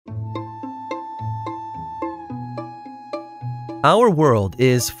Our world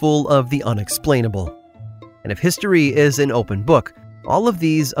is full of the unexplainable. And if history is an open book, all of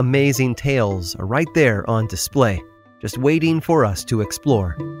these amazing tales are right there on display, just waiting for us to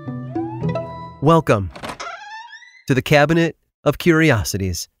explore. Welcome to the Cabinet of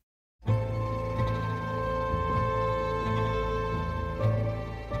Curiosities.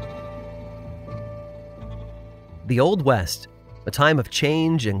 The Old West, a time of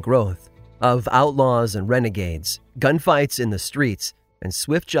change and growth, of outlaws and renegades, gunfights in the streets, and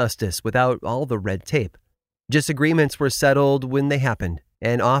swift justice without all the red tape. Disagreements were settled when they happened,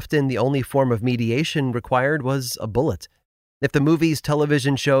 and often the only form of mediation required was a bullet. If the movies,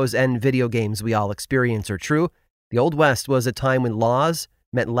 television shows, and video games we all experience are true, the Old West was a time when laws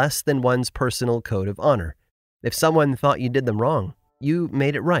meant less than one's personal code of honor. If someone thought you did them wrong, you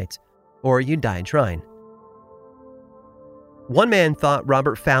made it right, or you died trying. One man thought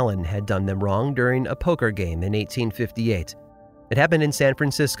Robert Fallon had done them wrong during a poker game in 1858. It happened in San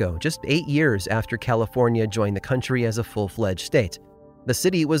Francisco, just 8 years after California joined the country as a full-fledged state. The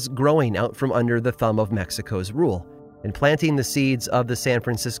city was growing out from under the thumb of Mexico's rule and planting the seeds of the San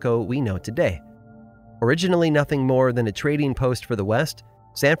Francisco we know today. Originally nothing more than a trading post for the West,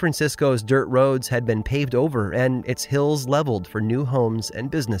 San Francisco's dirt roads had been paved over and its hills leveled for new homes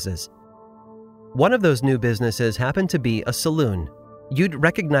and businesses. One of those new businesses happened to be a saloon. You'd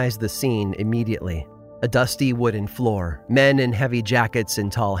recognize the scene immediately. A dusty wooden floor, men in heavy jackets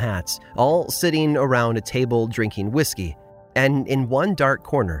and tall hats, all sitting around a table drinking whiskey, and in one dark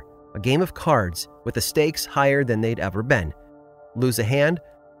corner, a game of cards with the stakes higher than they'd ever been. Lose a hand,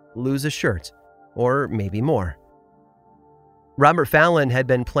 lose a shirt, or maybe more. Robert Fallon had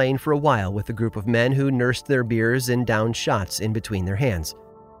been playing for a while with a group of men who nursed their beers and downed shots in between their hands.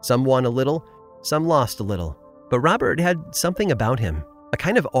 Some won a little, some lost a little, but Robert had something about him, a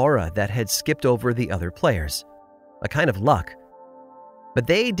kind of aura that had skipped over the other players, a kind of luck. But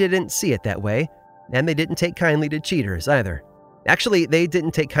they didn't see it that way, and they didn't take kindly to cheaters either. Actually, they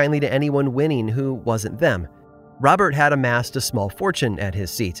didn't take kindly to anyone winning who wasn't them. Robert had amassed a small fortune at his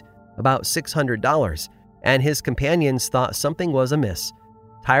seat, about $600, and his companions thought something was amiss.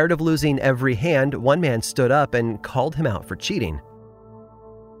 Tired of losing every hand, one man stood up and called him out for cheating.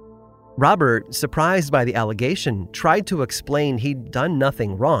 Robert, surprised by the allegation, tried to explain he'd done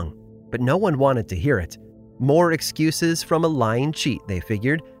nothing wrong, but no one wanted to hear it. More excuses from a lying cheat, they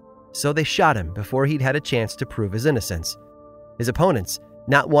figured, so they shot him before he'd had a chance to prove his innocence. His opponents,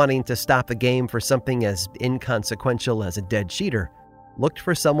 not wanting to stop the game for something as inconsequential as a dead cheater, looked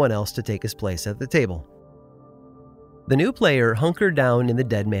for someone else to take his place at the table. The new player hunkered down in the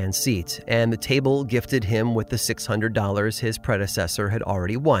dead man's seat, and the table gifted him with the $600 his predecessor had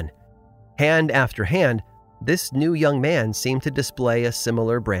already won. Hand after hand, this new young man seemed to display a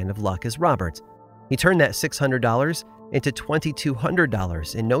similar brand of luck as Robert. He turned that $600 into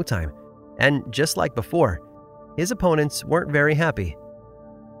 $2,200 in no time, and just like before, his opponents weren't very happy.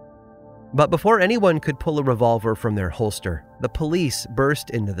 But before anyone could pull a revolver from their holster, the police burst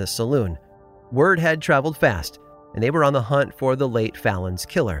into the saloon. Word had traveled fast, and they were on the hunt for the late Fallon's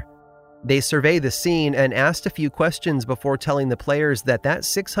killer. They surveyed the scene and asked a few questions before telling the players that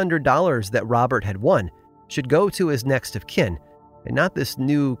 $600 that Robert had won should go to his next of kin, and not this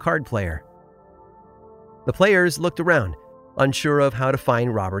new card player. The players looked around, unsure of how to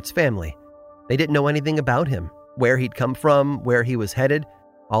find Robert's family. They didn't know anything about him, where he'd come from, where he was headed.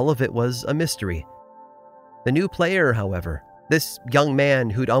 All of it was a mystery. The new player, however, this young man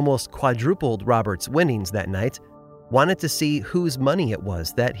who'd almost quadrupled Robert's winnings that night, wanted to see whose money it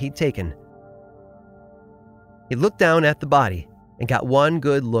was that he'd taken. He looked down at the body and got one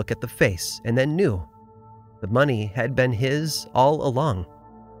good look at the face and then knew the money had been his all along.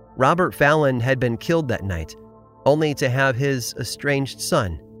 Robert Fallon had been killed that night, only to have his estranged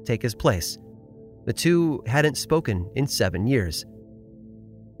son take his place. The two hadn't spoken in 7 years.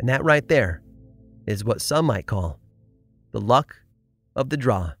 And that right there is what some might call the luck of the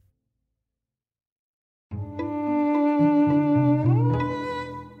draw.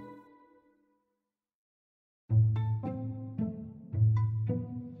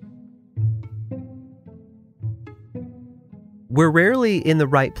 We're rarely in the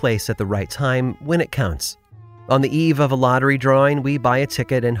right place at the right time when it counts. On the eve of a lottery drawing, we buy a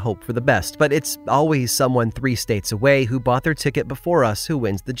ticket and hope for the best, but it's always someone 3 states away who bought their ticket before us who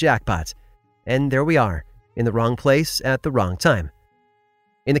wins the jackpot. And there we are, in the wrong place at the wrong time.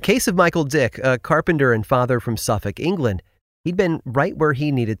 In the case of Michael Dick, a carpenter and father from Suffolk, England, he'd been right where he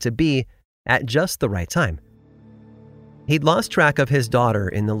needed to be at just the right time. He'd lost track of his daughter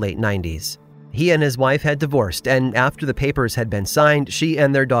in the late 90s. He and his wife had divorced, and after the papers had been signed, she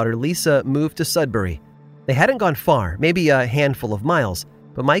and their daughter Lisa moved to Sudbury. They hadn't gone far, maybe a handful of miles,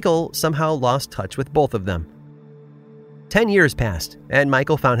 but Michael somehow lost touch with both of them. 10 years passed, and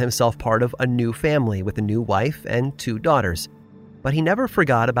Michael found himself part of a new family with a new wife and 2 daughters. But he never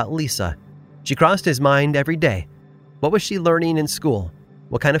forgot about Lisa. She crossed his mind every day. What was she learning in school?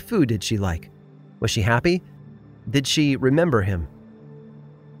 What kind of food did she like? Was she happy? Did she remember him?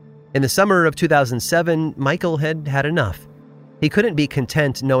 In the summer of 2007, Michael had had enough. He couldn't be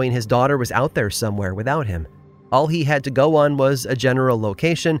content knowing his daughter was out there somewhere without him. All he had to go on was a general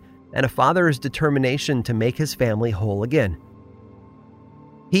location and a father's determination to make his family whole again.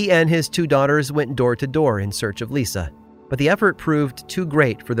 He and his 2 daughters went door to door in search of Lisa, but the effort proved too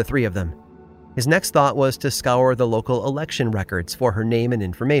great for the 3 of them. His next thought was to scour the local election records for her name and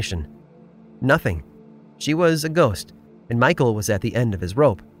information. Nothing. She was a ghost, and Michael was at the end of his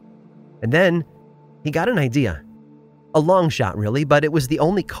rope. And then he got an idea. A long shot, really, but it was the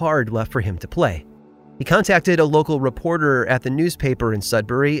only card left for him to play. He contacted a local reporter at the newspaper in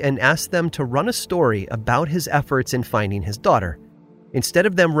Sudbury and asked them to run a story about his efforts in finding his daughter. Instead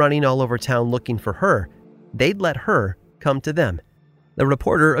of them running all over town looking for her, they'd let her come to them. The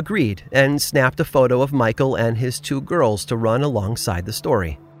reporter agreed and snapped a photo of Michael and his 2 girls to run alongside the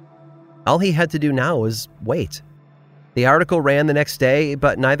story. All he had to do now was wait. The article ran the next day,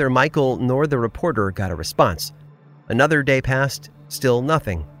 but neither Michael nor the reporter got a response. Another day passed, still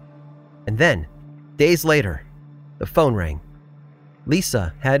nothing. And then, days later, the phone rang.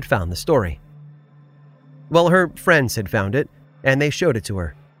 Lisa had found the story. Well, her friends had found it, and they showed it to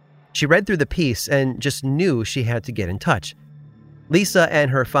her. She read through the piece and just knew she had to get in touch. Lisa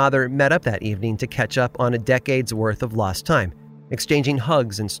and her father met up that evening to catch up on a decade's worth of lost time, exchanging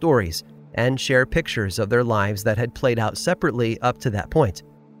hugs and stories, and share pictures of their lives that had played out separately up to that point.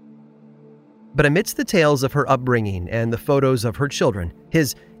 But amidst the tales of her upbringing and the photos of her children,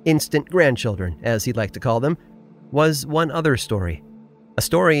 his instant grandchildren, as he'd like to call them, was one other story. A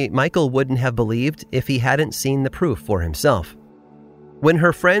story Michael wouldn't have believed if he hadn't seen the proof for himself. When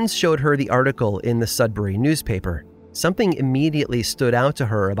her friends showed her the article in the Sudbury newspaper, something immediately stood out to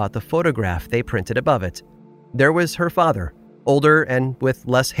her about the photograph they printed above it. There was her father, older and with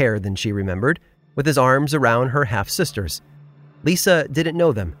less hair than she remembered, with his arms around her half-sisters. Lisa didn't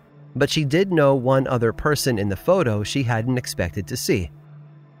know them, but she did know one other person in the photo she hadn't expected to see.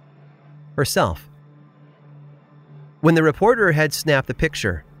 Herself. When the reporter had snapped the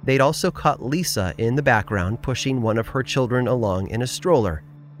picture, they'd also caught Lisa in the background pushing one of her children along in a stroller,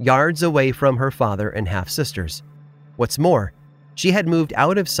 yards away from her father and half-sisters. What's more, she had moved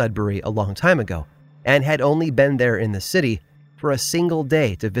out of Sudbury a long time ago and had only been there in the city for a single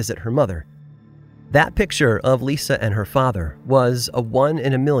day to visit her mother. That picture of Lisa and her father was a 1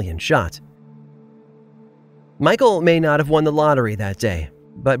 in a million shot. Michael may not have won the lottery that day,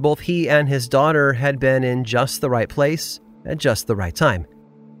 but both he and his daughter had been in just the right place at just the right time.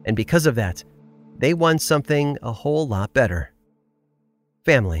 And because of that, they won something a whole lot better.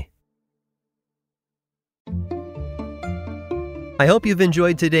 Family. I hope you've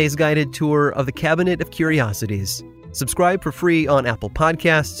enjoyed today's guided tour of the Cabinet of Curiosities. Subscribe for free on Apple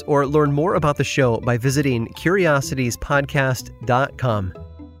Podcasts or learn more about the show by visiting curiositiespodcast.com.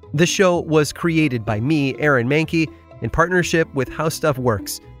 This show was created by me, Aaron Mahnke, in partnership with How Stuff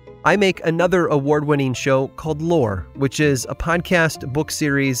Works. I make another award-winning show called Lore, which is a podcast, book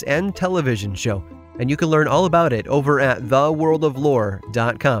series, and television show, and you can learn all about it over at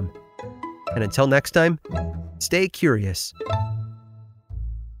theworldoflore.com. And until next time, stay curious.